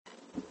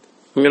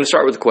I'm going to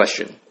start with a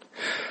question.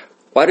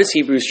 Why does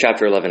Hebrews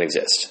chapter 11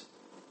 exist?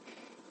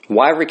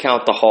 Why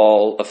recount the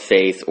hall of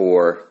faith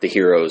or the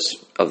heroes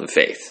of the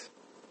faith?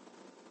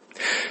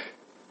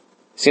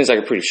 Seems like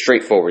a pretty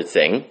straightforward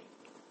thing,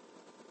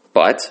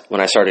 but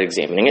when I started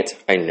examining it,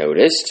 I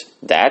noticed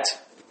that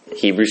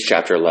Hebrews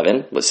chapter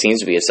 11, what seems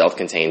to be a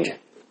self-contained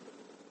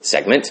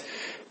segment,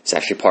 is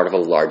actually part of a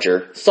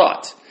larger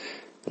thought.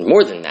 And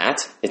more than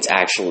that, it's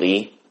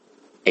actually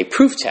a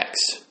proof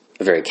text,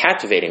 a very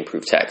captivating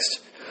proof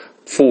text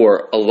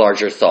for a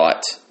larger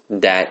thought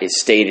that is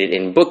stated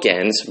in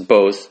bookends,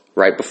 both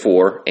right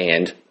before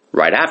and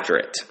right after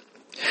it.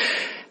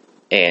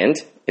 And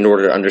in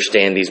order to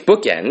understand these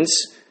bookends,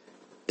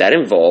 that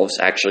involves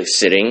actually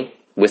sitting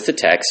with the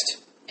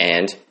text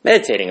and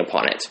meditating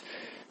upon it.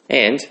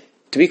 And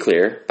to be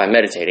clear, by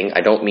meditating, I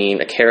don't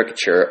mean a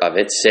caricature of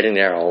it sitting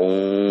there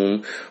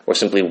or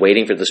simply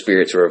waiting for the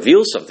Spirit to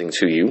reveal something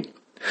to you,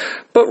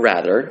 but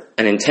rather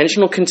an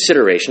intentional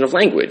consideration of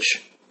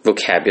language,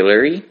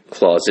 vocabulary,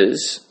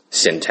 clauses,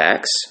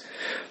 syntax,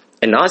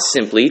 and not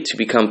simply to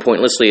become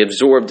pointlessly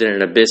absorbed in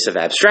an abyss of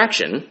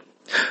abstraction,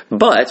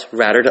 but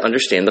rather to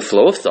understand the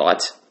flow of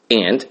thought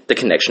and the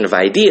connection of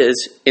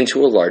ideas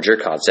into a larger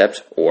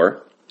concept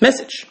or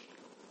message.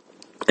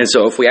 And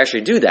so if we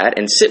actually do that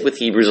and sit with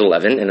Hebrews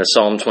 11 in a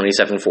Psalm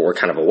 27:4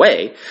 kind of a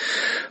way,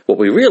 what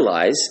we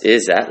realize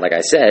is that, like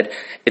I said,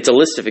 it's a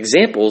list of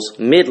examples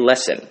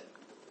mid-lesson,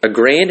 a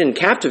grand and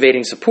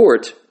captivating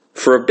support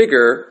for a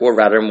bigger, or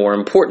rather more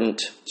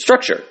important,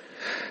 structure,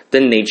 the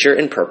nature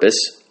and purpose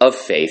of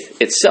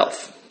faith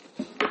itself.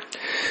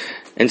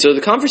 And so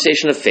the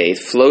conversation of faith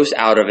flows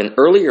out of an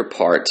earlier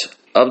part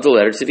of the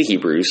letter to the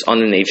Hebrews on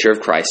the nature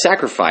of Christ's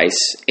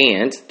sacrifice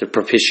and the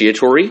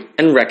propitiatory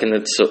and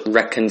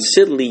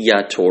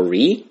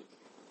reconciliatory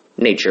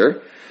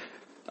nature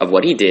of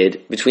what he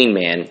did between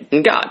man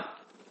and God.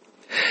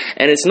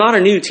 And it's not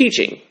a new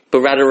teaching, but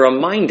rather a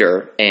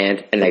reminder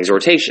and an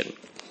exhortation.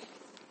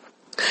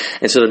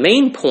 And so the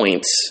main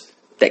points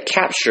that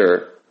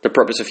capture the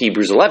purpose of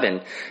Hebrews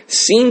 11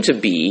 seem to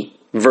be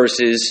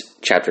verses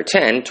chapter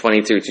 10,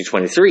 22 to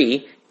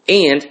 23,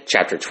 and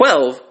chapter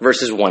 12,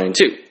 verses 1 and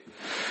 2.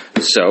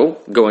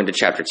 So, going to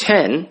chapter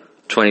 10,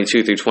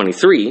 22 through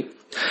 23,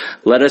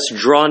 let us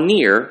draw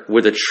near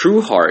with a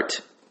true heart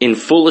in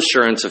full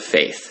assurance of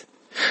faith,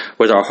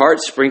 with our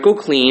hearts sprinkled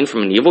clean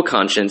from an evil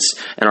conscience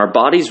and our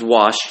bodies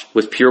washed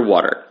with pure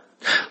water.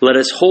 Let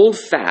us hold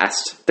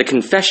fast the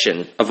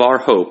confession of our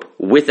hope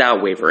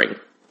without wavering.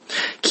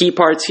 Key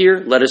parts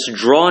here, let us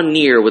draw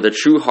near with a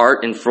true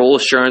heart in full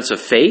assurance of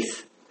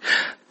faith.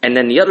 And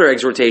then the other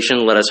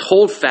exhortation, let us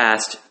hold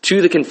fast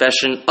to the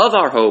confession of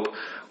our hope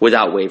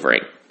without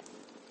wavering.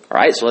 All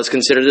right, so let's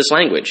consider this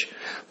language.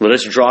 Let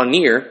us draw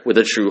near with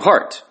a true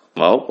heart.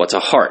 Well, what's a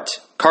heart?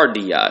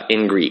 Cardia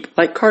in Greek,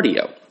 like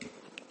cardio.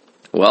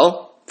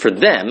 Well, for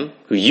them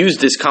who use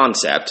this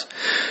concept,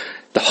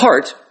 the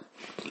heart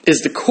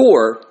is the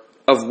core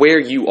of where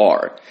you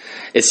are.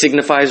 It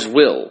signifies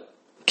will,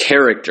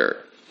 character.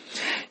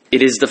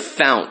 It is the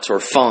fount or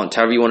font,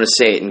 however you want to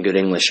say it in good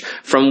English,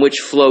 from which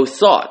flow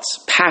thoughts,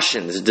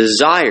 passions,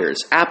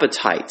 desires,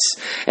 appetites,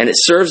 and it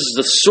serves as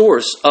the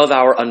source of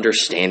our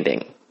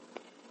understanding.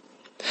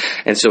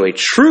 And so a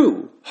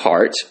true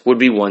heart would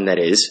be one that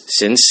is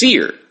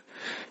sincere,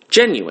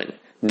 genuine,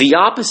 the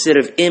opposite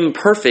of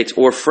imperfect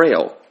or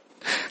frail.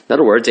 In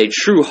other words, a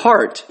true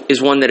heart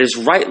is one that is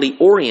rightly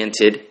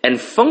oriented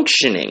and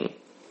functioning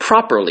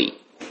properly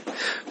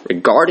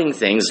regarding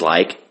things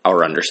like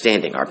our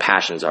understanding, our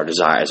passions, our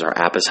desires, our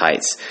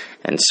appetites,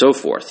 and so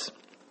forth.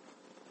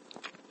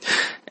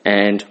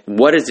 And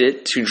what is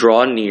it to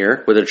draw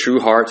near with a true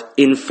heart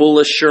in full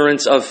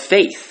assurance of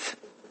faith?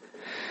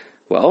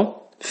 Well,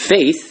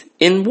 faith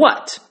in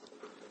what?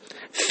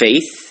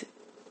 Faith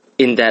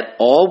in that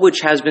all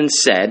which has been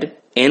said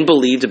and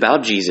believed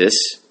about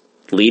Jesus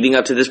leading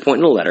up to this point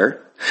in the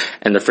letter,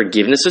 and the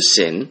forgiveness of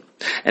sin,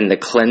 and the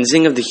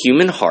cleansing of the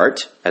human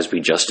heart, as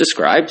we just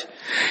described,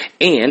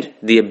 and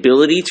the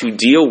ability to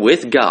deal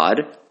with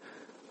God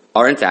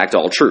are in fact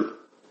all true.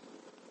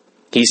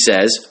 He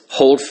says,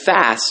 hold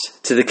fast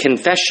to the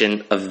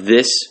confession of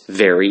this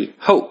very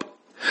hope,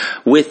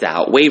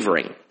 without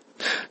wavering.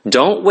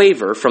 Don't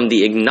waver from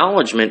the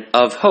acknowledgement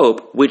of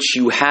hope which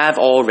you have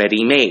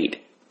already made.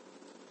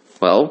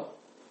 Well,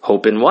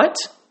 hope in what?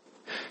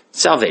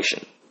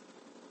 Salvation.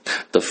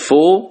 The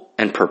full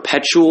and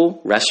perpetual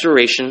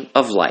restoration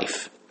of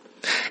life,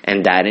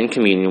 and that in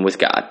communion with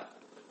God.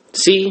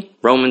 See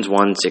Romans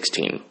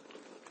 1:16.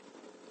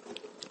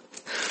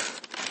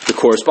 The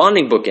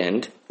corresponding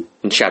bookend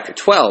in chapter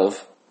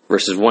 12,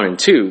 verses 1 and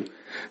 2,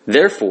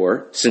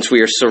 therefore, since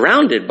we are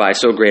surrounded by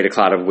so great a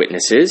cloud of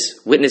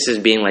witnesses, witnesses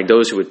being like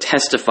those who would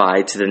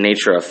testify to the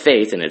nature of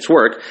faith and its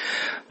work,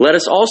 let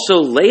us also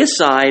lay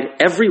aside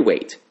every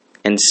weight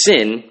and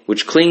sin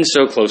which clings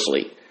so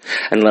closely,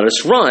 and let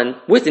us run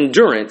with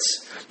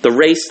endurance the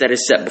race that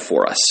is set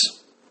before us.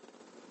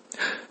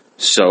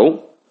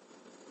 So,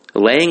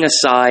 laying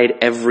aside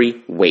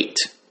every weight.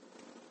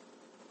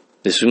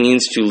 This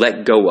means to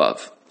let go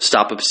of,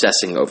 stop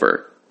obsessing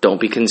over, Don't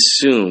be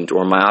consumed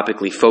or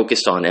myopically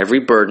focused on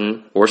every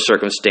burden or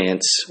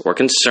circumstance or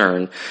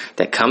concern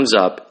that comes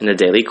up in the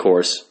daily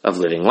course of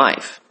living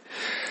life.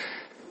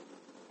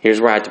 Here's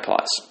where I had to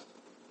pause.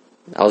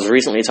 I was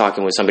recently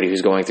talking with somebody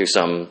who's going through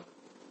some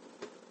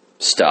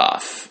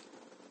stuff.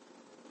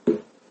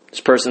 This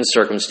person's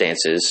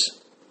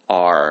circumstances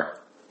are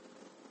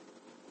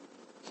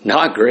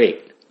not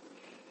great.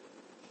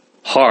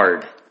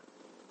 Hard.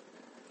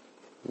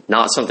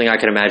 Not something I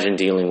can imagine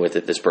dealing with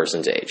at this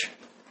person's age.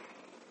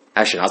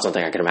 Actually, not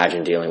something I can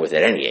imagine dealing with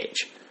at any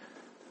age.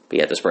 But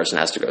yet this person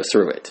has to go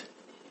through it.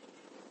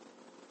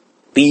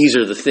 These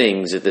are the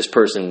things that this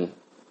person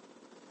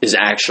is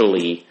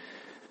actually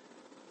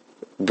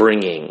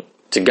bringing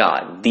to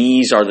God.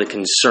 These are the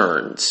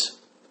concerns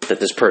that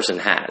this person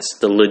has.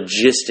 The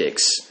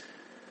logistics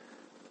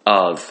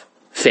of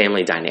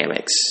family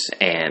dynamics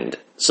and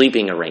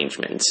sleeping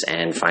arrangements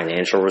and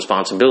financial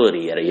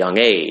responsibility at a young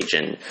age,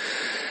 and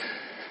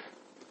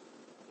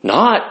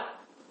not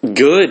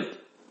good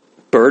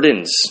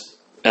burdens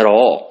at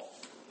all.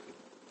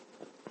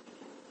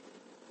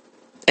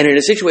 And in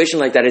a situation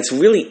like that, it's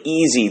really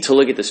easy to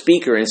look at the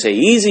speaker and say,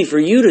 easy for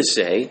you to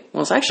say.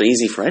 Well, it's actually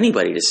easy for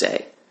anybody to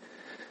say.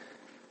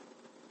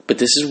 But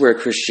this is where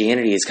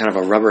Christianity is kind of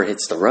a rubber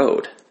hits the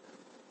road.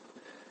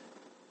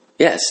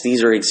 Yes,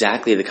 these are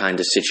exactly the kind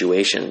of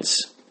situations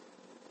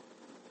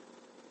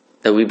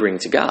that we bring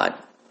to God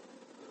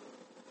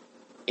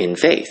in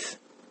faith.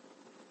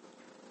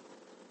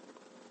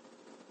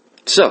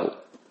 So,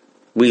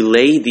 we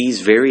lay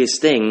these various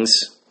things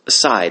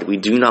aside. We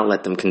do not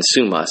let them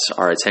consume us,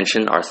 our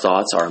attention, our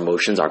thoughts, our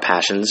emotions, our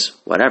passions,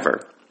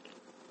 whatever.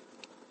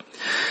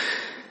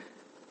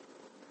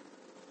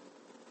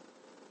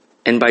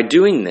 And by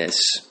doing this,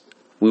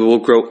 we will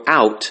grow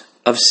out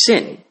of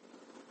sin,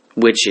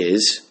 which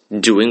is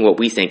doing what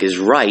we think is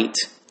right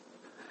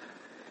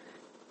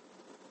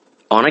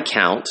on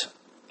account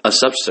of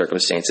such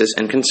circumstances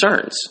and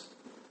concerns.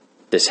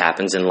 This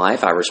happens in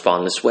life, I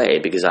respond this way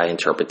because I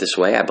interpret this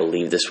way, I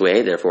believe this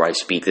way, therefore I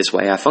speak this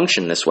way, I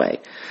function this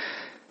way.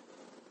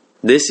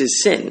 This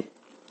is sin,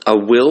 a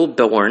will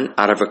born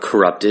out of a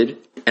corrupted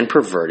and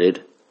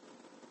perverted,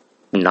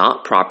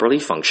 not properly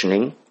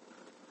functioning,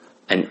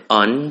 and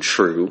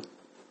untrue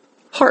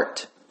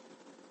heart.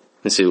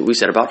 And see what we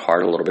said about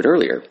heart a little bit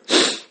earlier.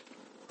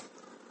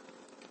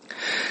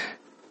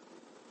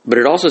 But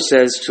it also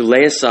says to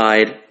lay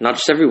aside not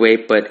just every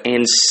weight, but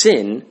and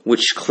sin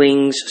which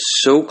clings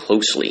so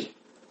closely.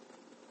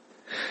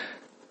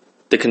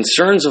 The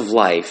concerns of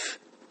life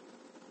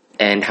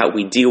and how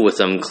we deal with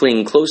them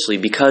cling closely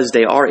because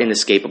they are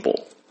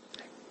inescapable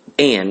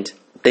and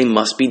they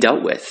must be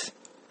dealt with.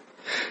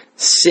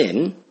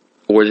 Sin,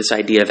 or this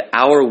idea of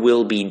our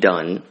will be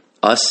done,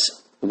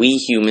 us, we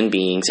human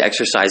beings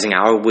exercising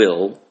our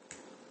will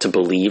to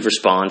believe,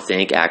 respond,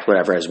 think, act,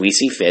 whatever, as we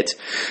see fit.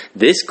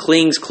 This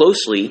clings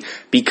closely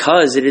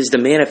because it is the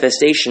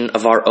manifestation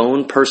of our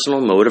own personal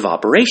mode of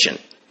operation.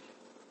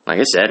 Like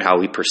I said, how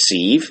we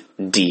perceive,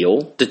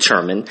 deal,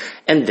 determine,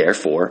 and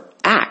therefore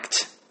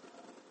act.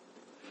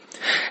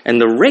 And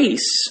the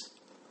race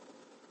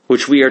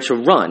which we are to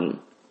run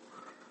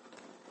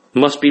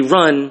must be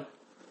run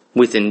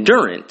with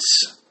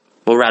endurance.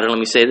 Well, rather, let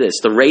me say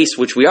this. The race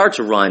which we are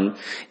to run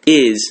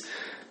is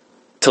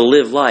to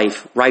live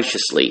life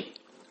righteously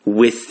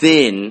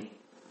within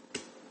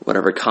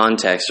whatever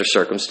context or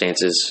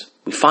circumstances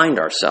we find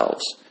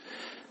ourselves.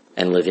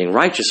 And living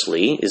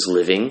righteously is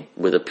living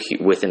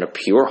within a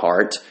pure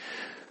heart,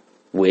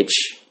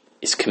 which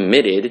is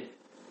committed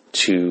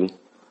to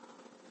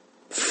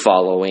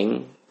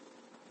following,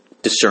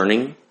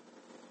 discerning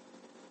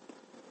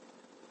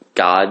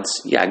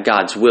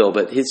God's will,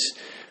 but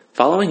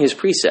following His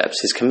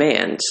precepts, His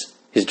commands,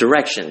 His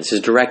directions, His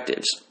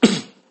directives,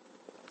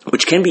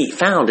 which can be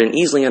found and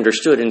easily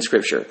understood in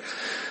Scripture.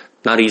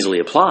 Not easily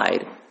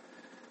applied,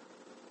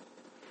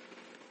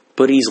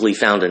 but easily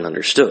found and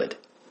understood.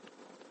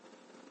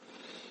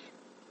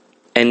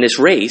 And this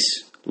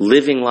race,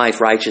 living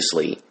life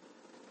righteously,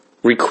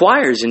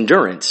 requires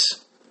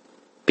endurance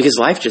because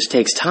life just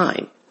takes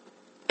time.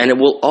 And it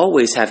will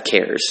always have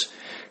cares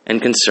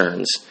and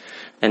concerns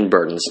and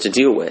burdens to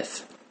deal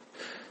with.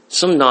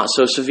 Some not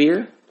so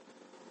severe.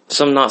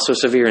 Some not so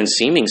severe and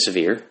seeming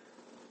severe.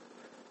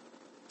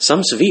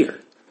 Some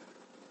severe.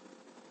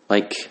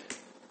 Like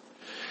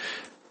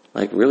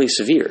really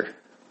severe.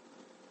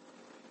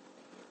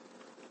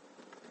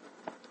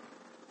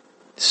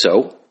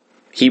 So,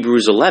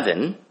 Hebrews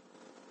 11,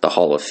 the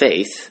Hall of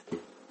Faith,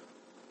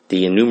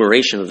 the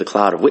enumeration of the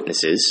cloud of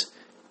witnesses,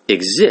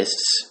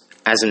 exists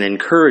as an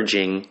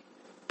encouraging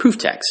proof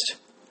text.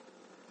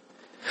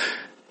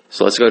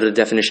 So let's go to the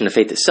definition of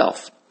faith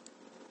itself.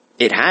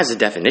 It has a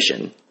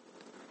definition,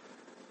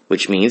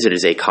 which means it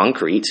is a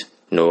concrete,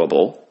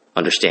 knowable,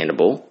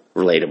 understandable,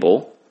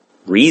 relatable,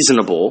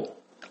 reasonable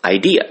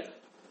idea,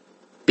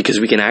 because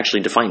we can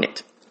actually define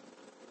it.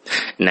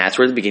 And that's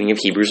where the beginning of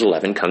Hebrews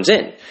 11 comes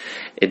in.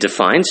 It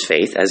defines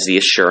faith as the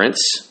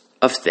assurance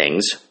of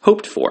things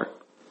hoped for.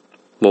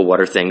 Well, what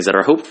are things that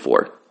are hoped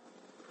for?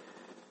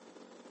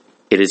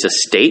 It is a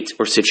state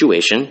or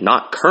situation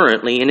not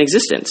currently in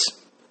existence,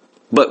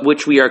 but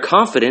which we are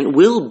confident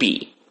will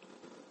be.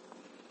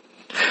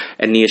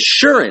 And the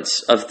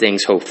assurance of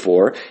things hoped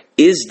for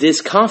is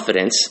this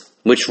confidence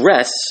which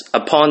rests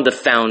upon the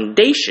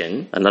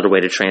foundation, another way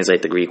to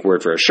translate the Greek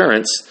word for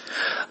assurance,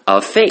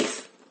 of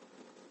faith.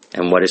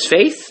 And what is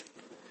faith?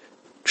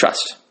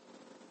 Trust.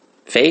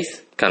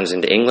 Faith comes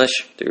into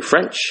English through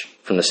French,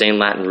 from the same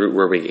Latin root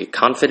where we get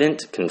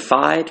confident,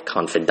 confide,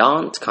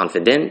 confidant,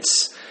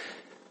 confidence.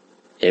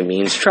 It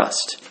means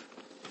trust.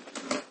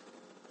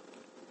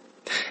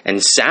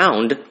 And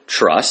sound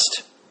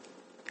trust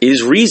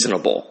is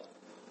reasonable.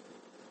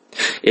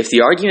 If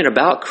the argument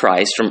about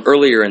Christ from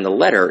earlier in the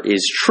letter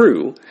is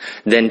true,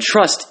 then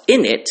trust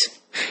in it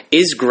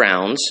is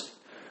grounds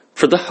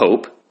for the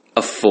hope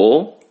of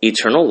full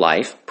eternal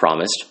life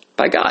promised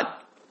by God.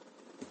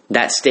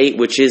 That state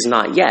which is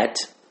not yet,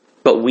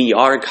 but we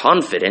are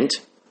confident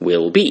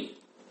will be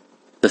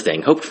the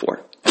thing hoped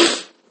for.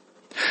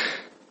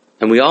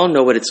 And we all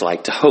know what it's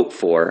like to hope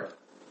for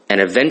an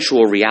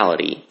eventual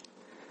reality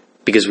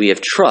because we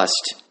have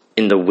trust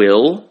in the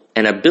will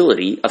and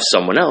ability of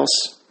someone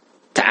else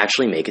to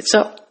actually make it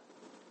so.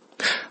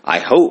 I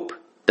hope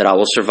that I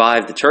will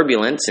survive the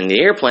turbulence in the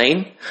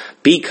airplane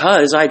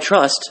because I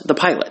trust the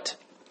pilot.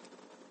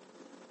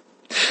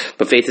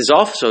 But faith is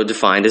also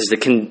defined as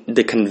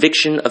the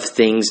conviction of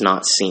things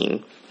not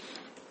seen.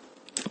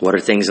 What are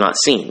things not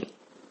seen?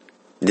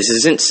 This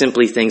isn't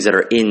simply things that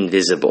are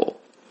invisible,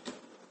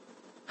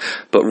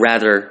 but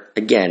rather,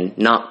 again,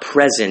 not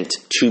present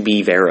to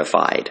be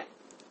verified.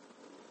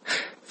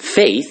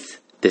 Faith,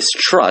 this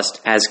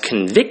trust as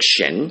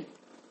conviction,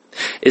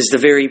 is the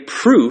very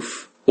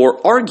proof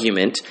or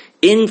argument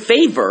in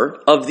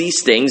favor of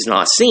these things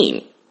not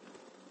seen.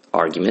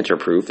 Argument or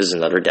proof is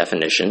another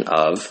definition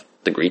of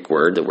the Greek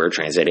word that we're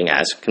translating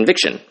as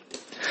conviction.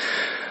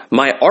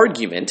 My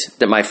argument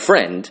that my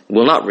friend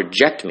will not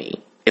reject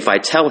me if I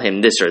tell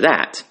him this or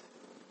that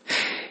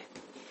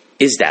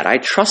is that I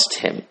trust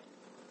him.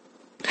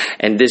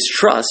 And this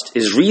trust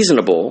is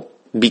reasonable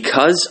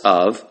because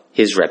of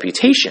his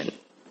reputation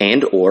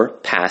and or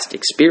past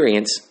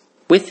experience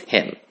with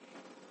him.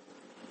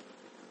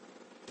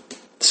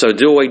 So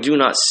though I do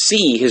not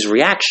see his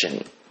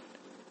reaction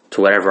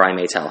to whatever I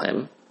may tell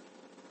him,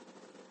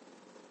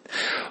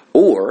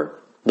 or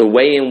the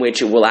way in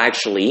which it will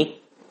actually,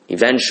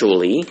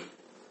 eventually,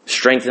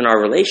 strengthen our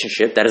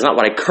relationship, that is not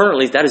what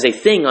that is a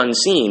thing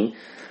unseen.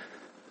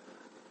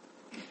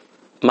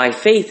 My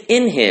faith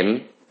in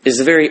him is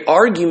the very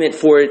argument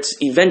for its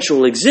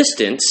eventual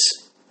existence,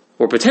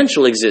 or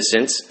potential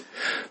existence,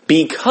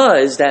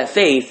 because that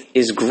faith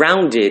is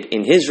grounded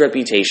in his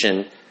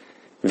reputation,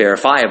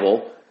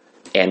 verifiable,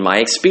 and my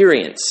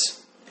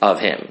experience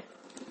of him,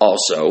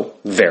 also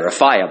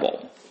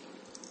verifiable.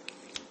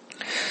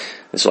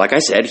 And so like I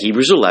said,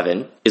 Hebrews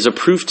 11 is a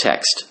proof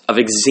text of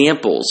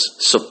examples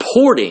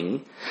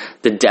supporting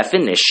the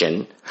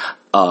definition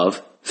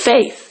of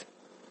faith,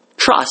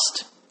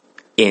 trust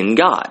in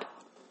God.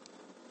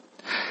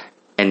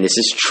 And this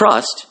is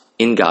trust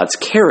in God's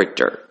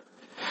character,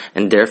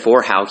 and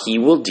therefore how he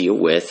will deal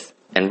with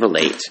and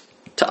relate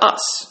to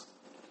us.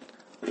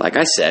 Like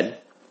I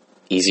said,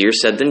 easier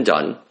said than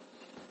done.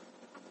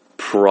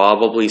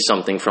 Probably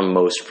something from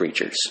most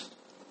preachers.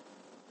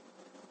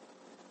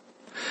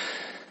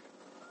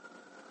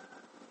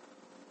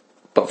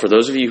 But for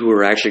those of you who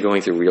are actually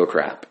going through real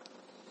crap,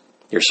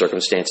 your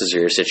circumstances or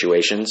your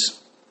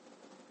situations,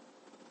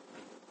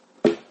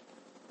 the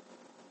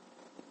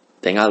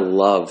thing I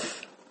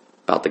love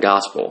about the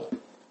gospel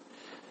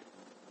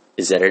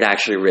is that it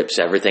actually rips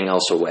everything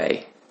else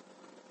away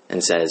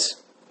and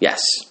says,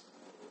 yes,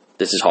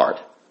 this is hard.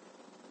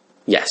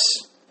 Yes,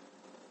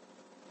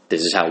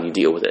 this is how you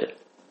deal with it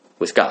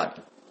with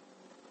God.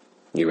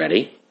 You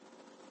ready?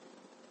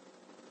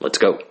 Let's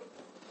go.